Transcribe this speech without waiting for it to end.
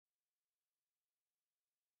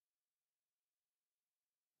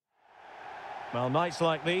Well, nights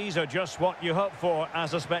like these are just what you hope for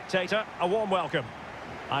as a spectator. A warm welcome.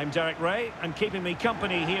 I'm Derek Ray, and keeping me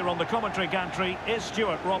company here on the commentary gantry is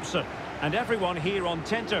Stuart Robson. And everyone here on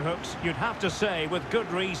tenterhooks, you'd have to say, with good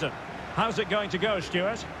reason. How's it going to go,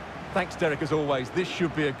 Stuart? Thanks, Derek, as always. This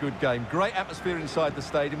should be a good game. Great atmosphere inside the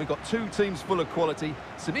stadium. We've got two teams full of quality,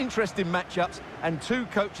 some interesting matchups, and two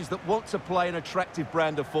coaches that want to play an attractive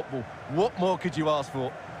brand of football. What more could you ask for?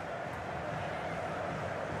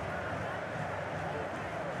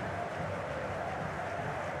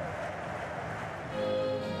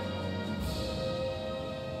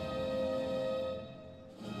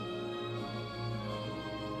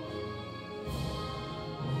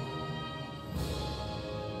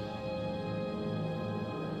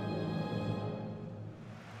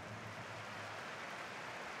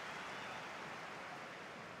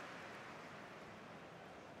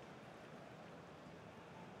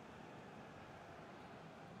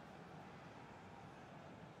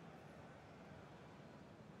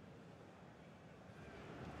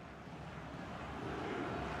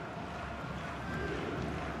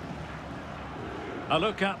 A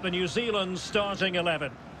look at the New Zealand starting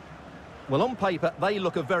 11. Well, on paper, they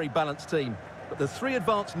look a very balanced team. But the three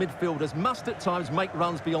advanced midfielders must at times make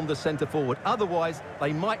runs beyond the centre forward. Otherwise,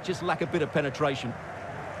 they might just lack a bit of penetration.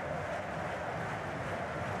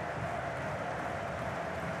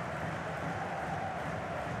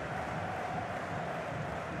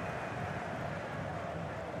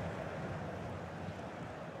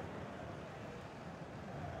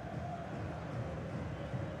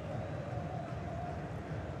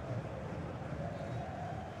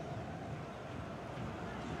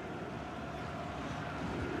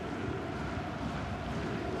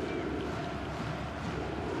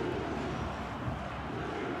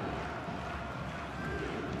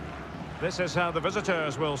 This is how the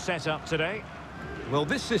visitors will set up today. Well,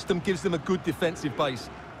 this system gives them a good defensive base.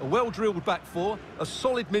 A well-drilled back four, a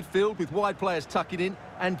solid midfield with wide players tucking in,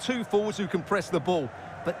 and two forwards who can press the ball.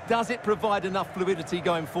 But does it provide enough fluidity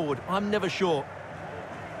going forward? I'm never sure.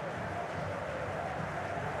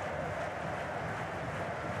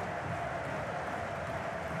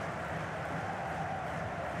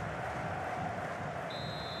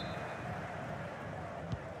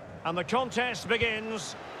 And the contest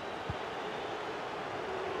begins.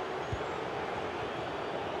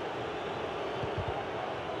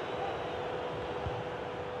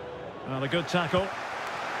 Well, a good tackle.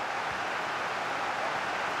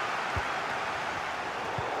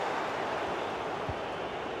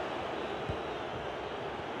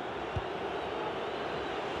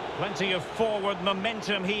 Plenty of forward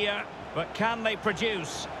momentum here, but can they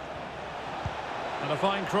produce? And a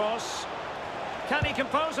fine cross. Can he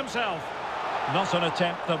compose himself? Not an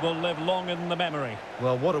attempt that will live long in the memory.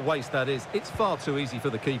 Well, what a waste that is. It's far too easy for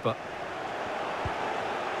the keeper.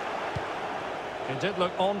 It did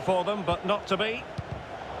look on for them, but not to be.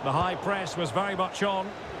 The high press was very much on.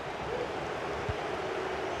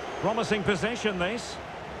 Promising position, this.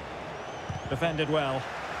 Defended well.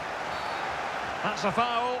 That's a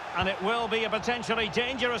foul, and it will be a potentially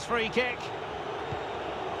dangerous free kick.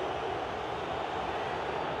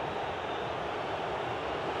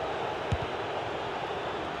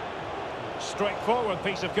 Straightforward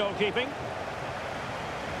piece of goalkeeping.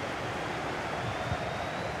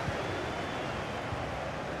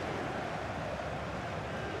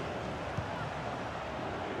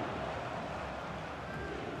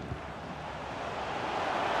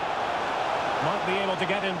 Might be able to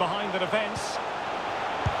get in behind the defence.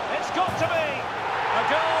 It's got to be a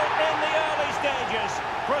goal in the early stages.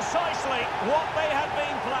 Precisely what they had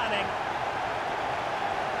been planning.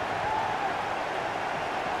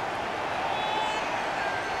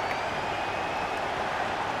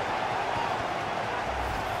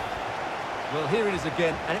 Well, here it is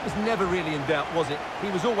again, and it was never really in doubt, was it?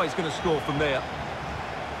 He was always going to score from there.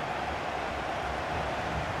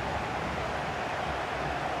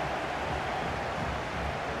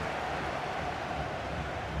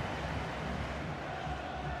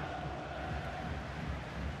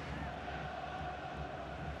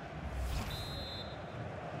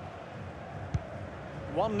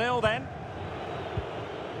 One 0 then.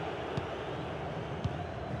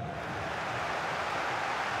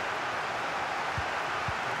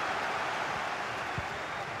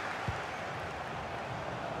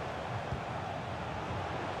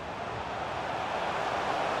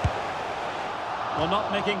 Well,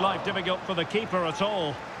 not making life difficult for the keeper at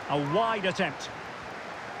all. A wide attempt.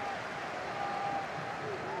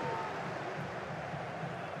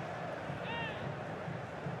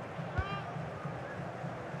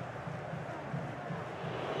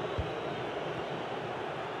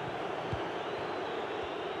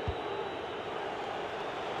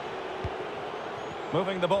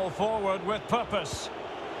 Moving the ball forward with purpose.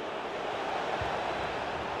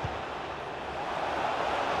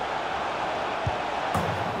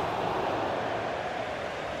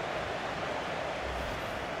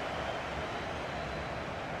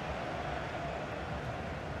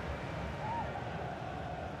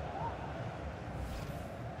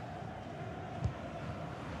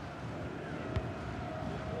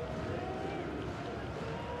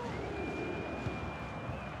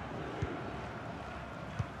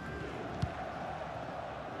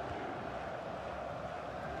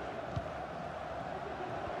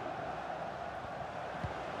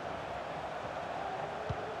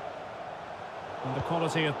 And the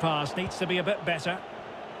quality of pass needs to be a bit better.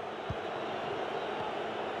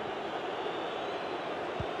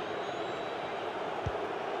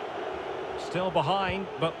 Still behind,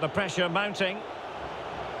 but the pressure mounting.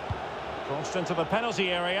 Crossed into the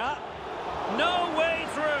penalty area. No way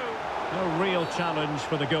through! No real challenge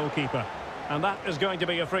for the goalkeeper. And that is going to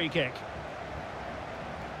be a free kick.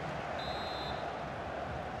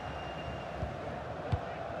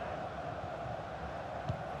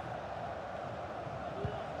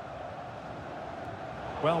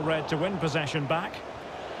 Well read to win possession back.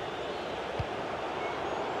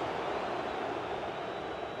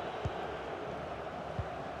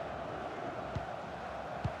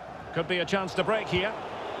 Could be a chance to break here.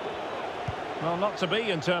 Well, not to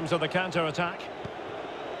be in terms of the counter-attack.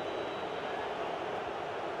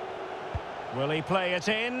 Will he play it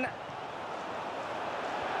in? It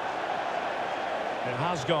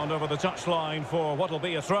has gone over the touchline for what will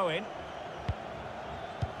be a throw-in.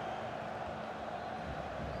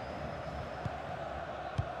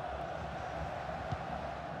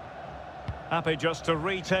 Happy just to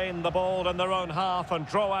retain the ball in their own half and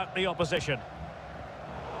draw out the opposition.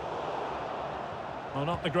 Well,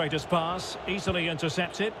 not the greatest pass, easily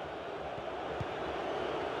intercepted.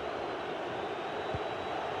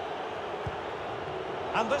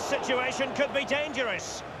 And this situation could be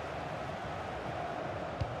dangerous.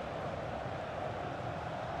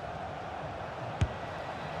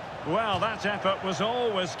 Well, that effort was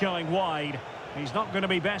always going wide. He's not going to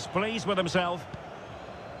be best pleased with himself.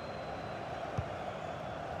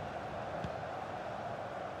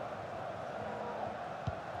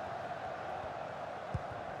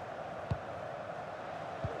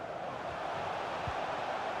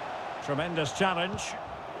 Tremendous challenge.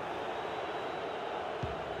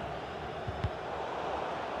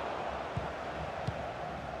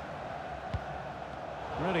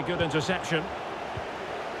 Really good interception.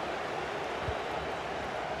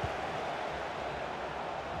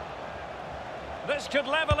 This could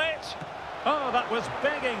level it. Oh, that was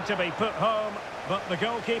begging to be put home, but the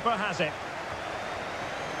goalkeeper has it.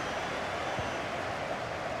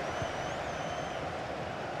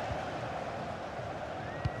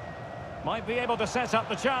 Might be able to set up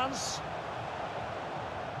the chance.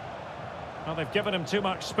 Well, they've given him too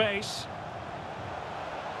much space.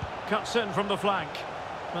 Cuts in from the flank.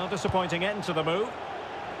 Well, disappointing end to the move.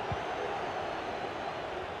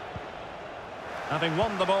 Having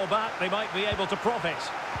won the ball back, they might be able to profit.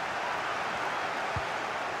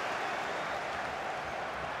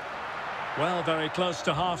 Well, very close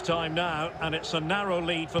to half-time now, and it's a narrow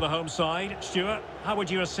lead for the home side. Stuart, how would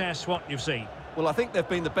you assess what you've seen? Well, I think they've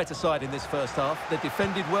been the better side in this first half. They've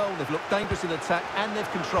defended well, they've looked dangerous in attack, and they've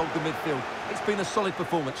controlled the midfield. It's been a solid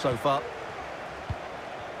performance so far.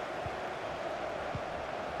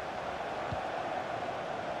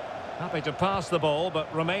 Happy to pass the ball,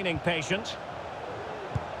 but remaining patient.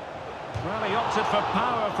 Well, he opted for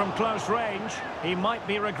power from close range. He might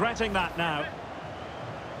be regretting that now.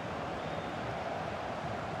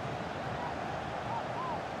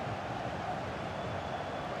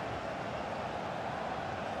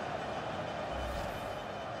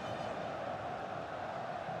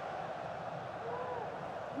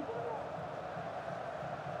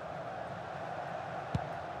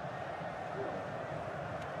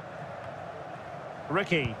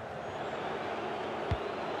 Ricky.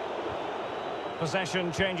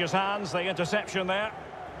 Possession changes hands, the interception there.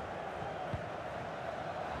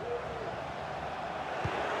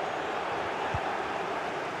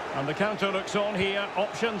 And the counter looks on here,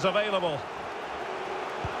 options available.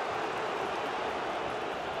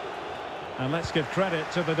 And let's give credit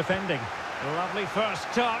to the defending. Lovely first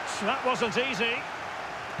touch, that wasn't easy.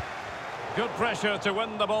 Good pressure to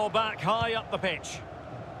win the ball back high up the pitch.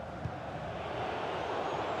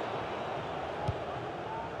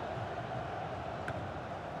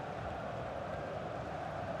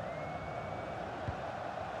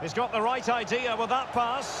 He's got the right idea with that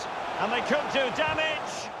pass, and they could do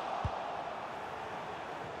damage.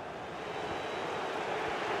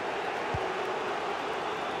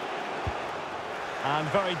 And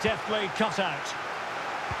very deftly cut out.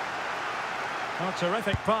 A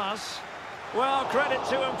terrific pass. Well, credit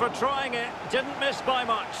to him for trying it. Didn't miss by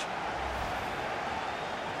much.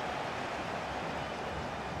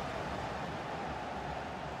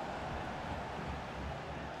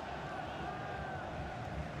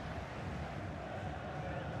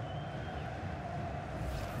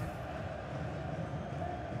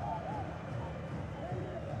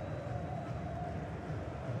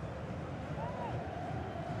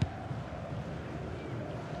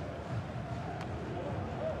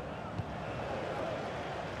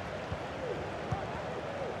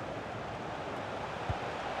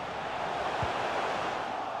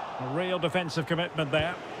 A real defensive commitment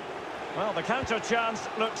there. Well, the counter chance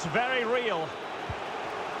looks very real.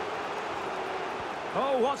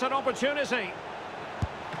 Oh, what an opportunity.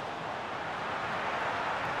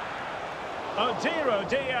 Oh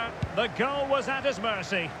dear, the goal was at his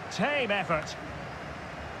mercy. Tame effort.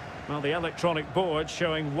 Well, the electronic board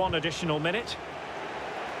showing 1 additional minute.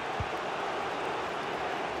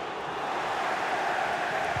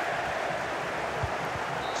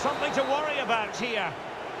 Something to worry about here.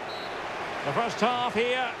 The first half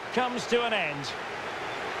here comes to an end.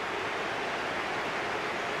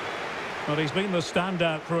 Well, he's been the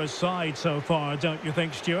standout for his side so far, don't you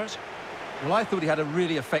think, Stuart? Well, I thought he had a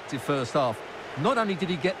really effective first half. Not only did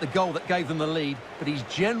he get the goal that gave them the lead, but his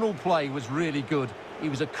general play was really good. He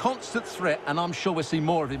was a constant threat, and I'm sure we'll see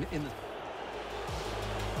more of him in the...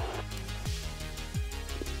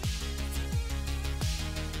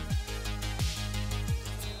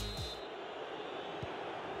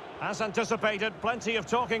 As anticipated, plenty of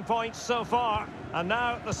talking points so far. And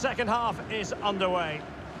now the second half is underway.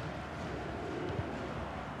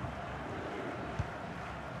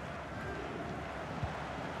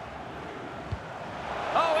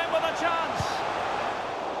 Oh, in with a chance!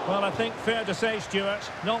 Well, I think fair to say, Stuart,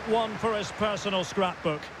 not one for his personal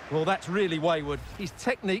scrapbook. Well, that's really wayward. His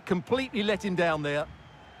technique completely let him down there.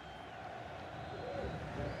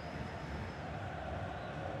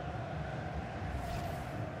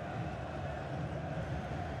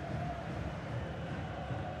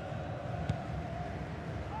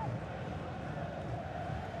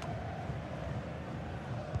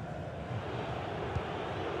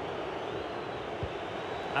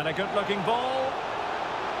 And a good-looking ball.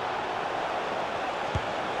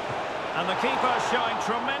 And the keeper showing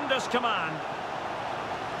tremendous command.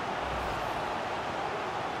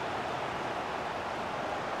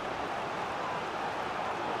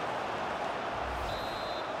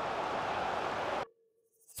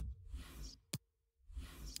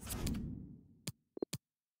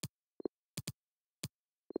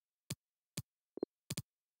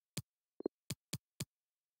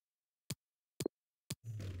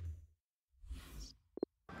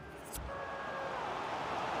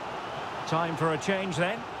 Time for a change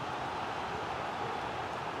then.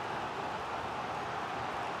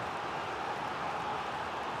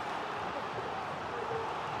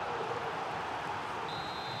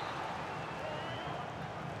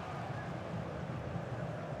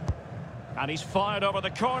 And he's fired over the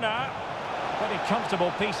corner. Pretty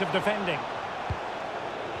comfortable piece of defending.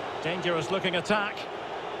 Dangerous looking attack.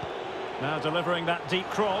 Now delivering that deep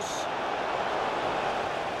cross.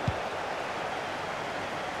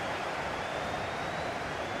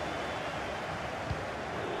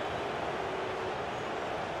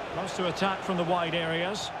 Close to attack from the wide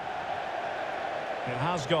areas. It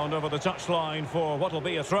has gone over the touchline for what will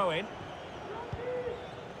be a throw-in.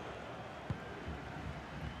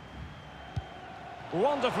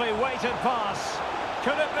 Wonderfully weighted pass.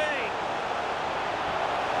 Could it be?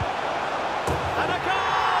 And a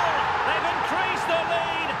goal! They've increased their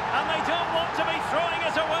lead, and they don't want to be throwing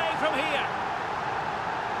it away from here.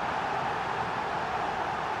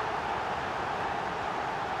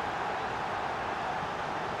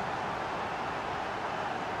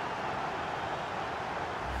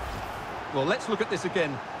 Well, let's look at this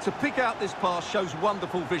again. To pick out this pass shows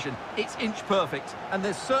wonderful vision. It's inch perfect, and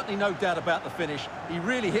there's certainly no doubt about the finish. He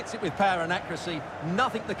really hits it with power and accuracy.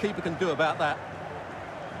 Nothing the keeper can do about that.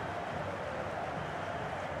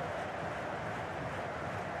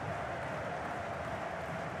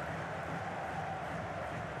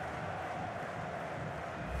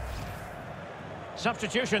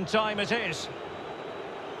 Substitution time it is.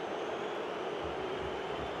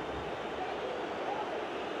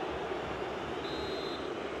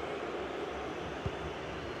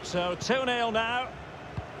 So 2-0 now.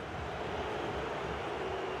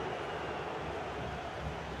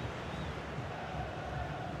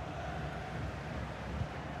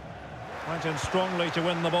 Went in strongly to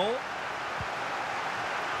win the ball.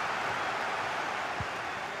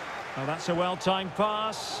 Well, that's a well-timed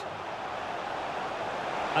pass.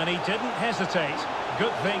 And he didn't hesitate.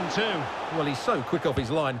 Good thing, too. Well, he's so quick off his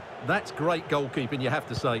line. That's great goalkeeping, you have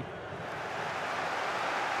to say.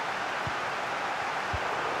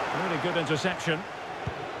 Really good interception.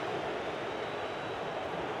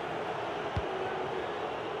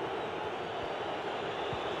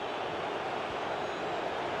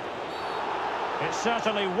 It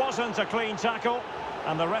certainly wasn't a clean tackle,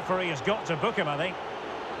 and the referee has got to book him, I think.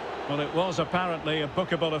 Well, it was apparently a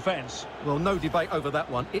bookable offence. Well, no debate over that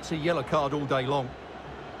one. It's a yellow card all day long.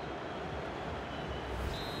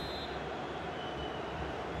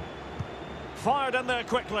 Fired in there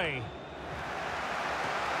quickly.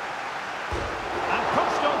 And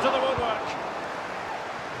pushed onto the woodwork.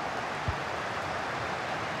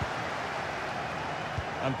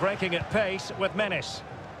 And breaking at pace with menace.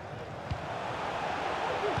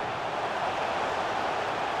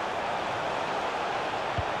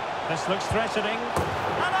 This looks threatening.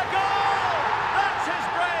 And a goal! That's his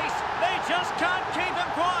brace! They just can't keep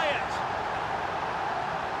him quiet!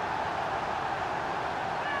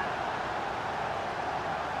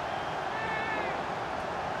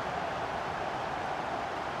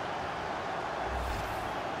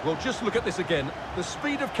 Well, just look at this again. The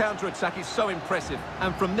speed of counter-attack is so impressive.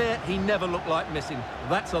 And from there, he never looked like missing.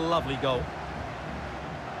 That's a lovely goal.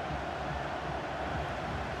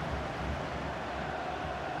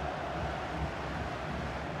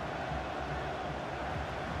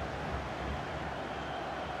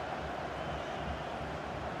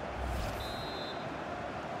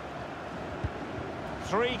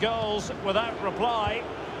 Three goals without reply.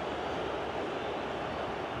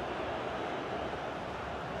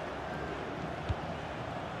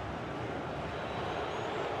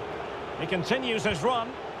 He continues his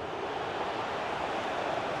run.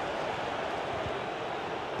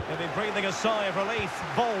 He'll be breathing a sigh of relief.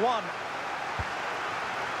 Ball one.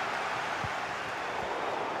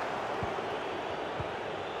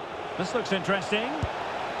 This looks interesting.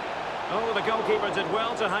 Oh, the goalkeeper did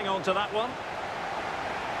well to hang on to that one.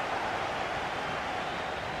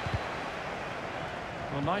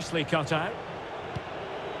 Well, nicely cut out.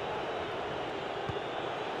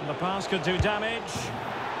 And the pass could do damage.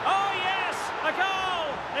 Oh, yes! A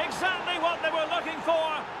goal! Exactly what they were looking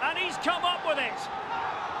for, and he's come up with it.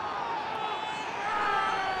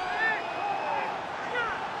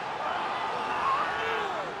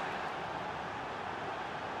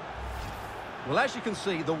 Well, as you can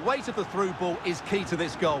see, the weight of the through ball is key to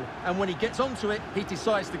this goal. And when he gets onto it, he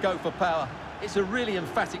decides to go for power. It's a really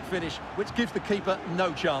emphatic finish, which gives the keeper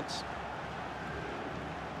no chance.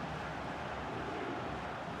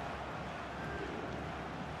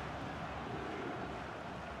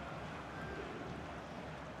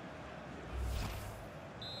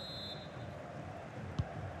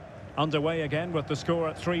 Underway again with the score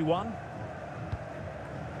at 3-1.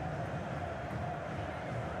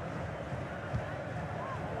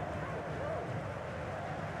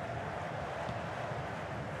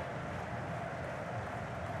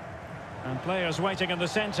 And players waiting in the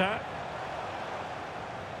centre.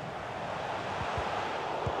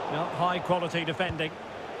 Well, high quality defending.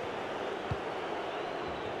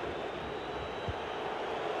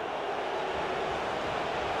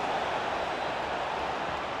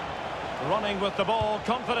 Running with the ball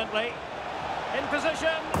confidently. In position.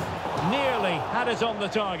 Nearly had it on the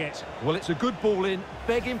target. Well, it's a good ball in,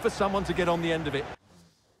 begging for someone to get on the end of it.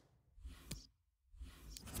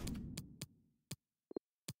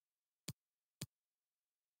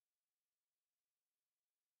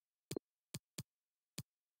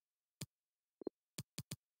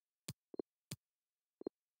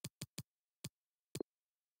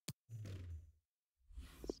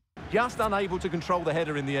 Just unable to control the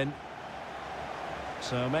header in the end.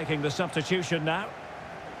 So making the substitution now.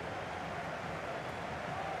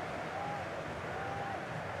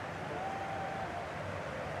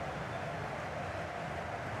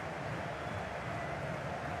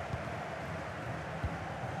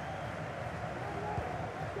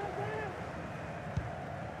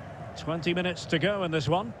 "20 minutes to go in this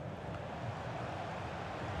one.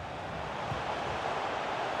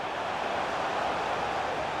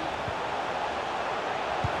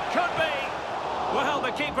 Could be. Well,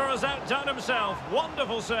 the keeper has outdone himself.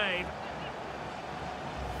 Wonderful save.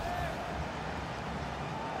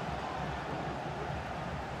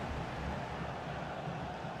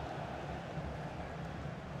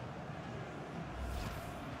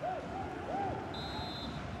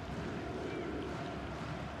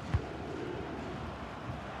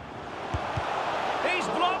 He's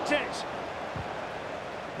blocked it.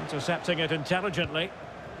 Intercepting it intelligently.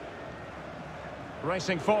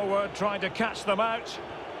 Racing forward, trying to catch them out.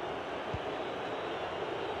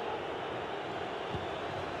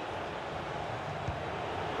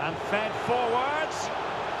 And fed forwards.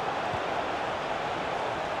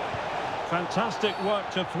 Fantastic work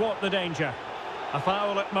to thwart the danger. A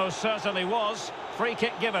foul it most certainly was. Free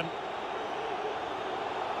kick given.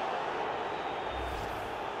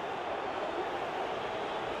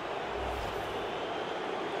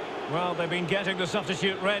 Well, they've been getting the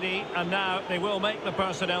substitute ready, and now they will make the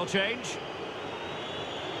personnel change.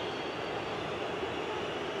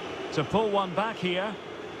 To pull one back here.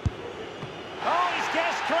 Oh, he's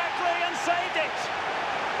guessed correctly and saved it!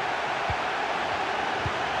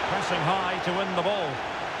 Pressing high to win the ball.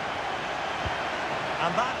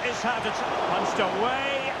 And that is how to punched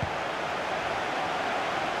away.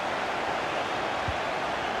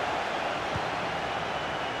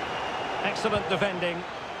 Excellent defending.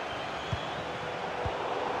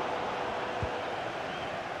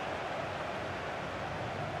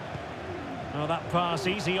 Oh, that pass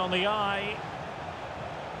easy on the eye.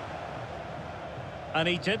 And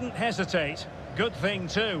he didn't hesitate. Good thing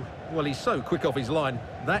too. Well, he's so quick off his line.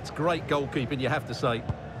 That's great goalkeeping, you have to say.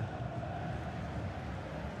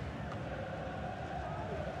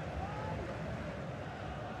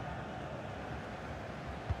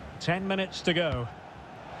 Ten minutes to go.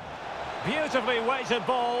 Beautifully weighted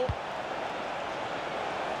ball.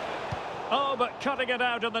 Oh, but cutting it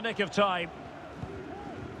out in the nick of time.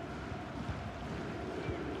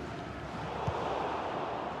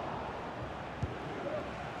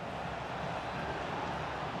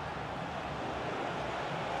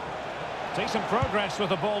 Decent progress with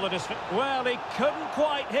the ball that is... Well, he couldn't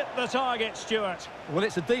quite hit the target, Stuart. Well,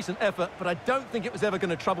 it's a decent effort, but I don't think it was ever going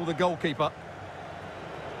to trouble the goalkeeper.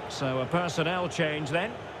 So a personnel change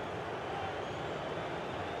then.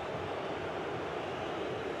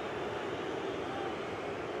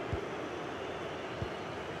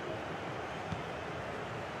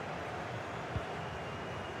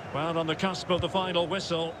 Well, on the cusp of the final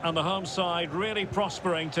whistle, and the home side really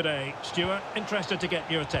prospering today. Stuart, interested to get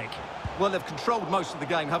your take. Well, they've controlled most of the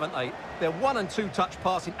game, haven't they? Their 1- and 2-touch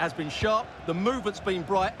passing has been sharp, the movement's been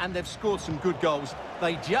bright, and they've scored some good goals.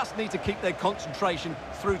 They just need to keep their concentration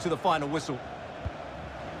through to the final whistle.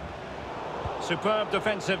 Superb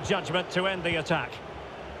defensive judgment to end the attack.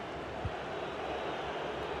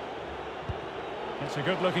 It's a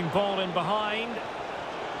good-looking ball in behind.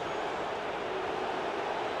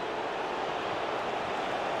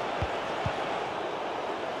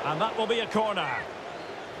 And that will be a corner.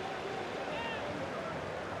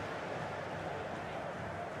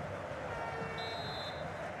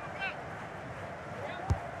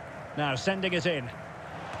 Now sending it in.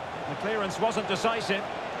 The clearance wasn't decisive.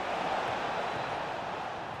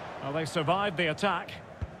 Well, they survived the attack.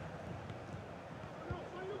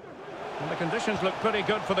 And the conditions look pretty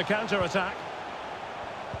good for the counter-attack.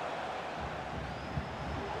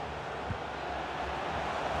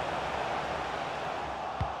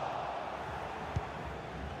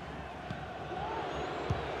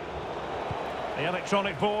 The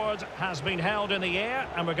electronic board has been held in the air,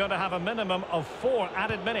 and we're going to have a minimum of 4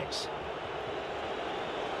 added minutes.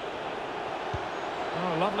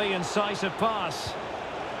 Oh, lovely incisive pass.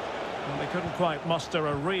 And they couldn't quite muster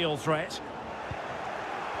a real threat.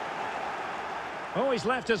 Oh, he's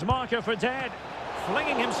left his marker for dead.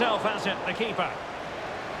 Flinging himself at it, the keeper.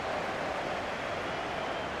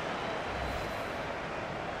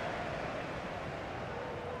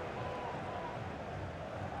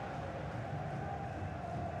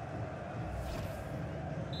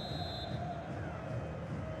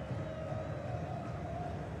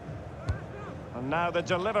 And now the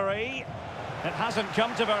delivery. It hasn't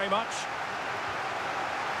come to very much.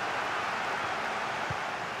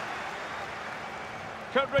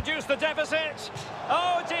 Could reduce the deficit.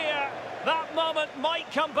 Oh dear, that moment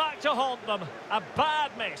might come back to haunt them. A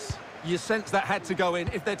bad miss. You sense that had to go in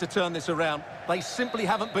if they're to turn this around. They simply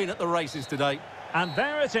haven't been at the races today. And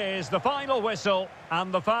there it is, the final whistle.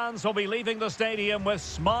 And the fans will be leaving the stadium with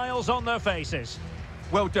smiles on their faces.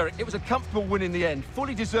 Well, Derek, it was a comfortable win in the end.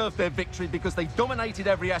 Fully deserved their victory because they dominated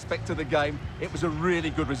every aspect of the game. It was a really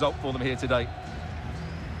good result for them here today.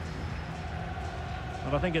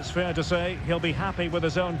 And I think it's fair to say he'll be happy with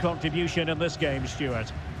his own contribution in this game,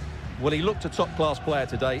 Stuart. Well, he looked a top-class player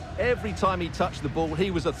today. Every time he touched the ball,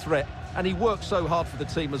 he was a threat. And he worked so hard for the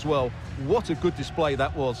team as well. What a good display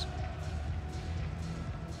that was.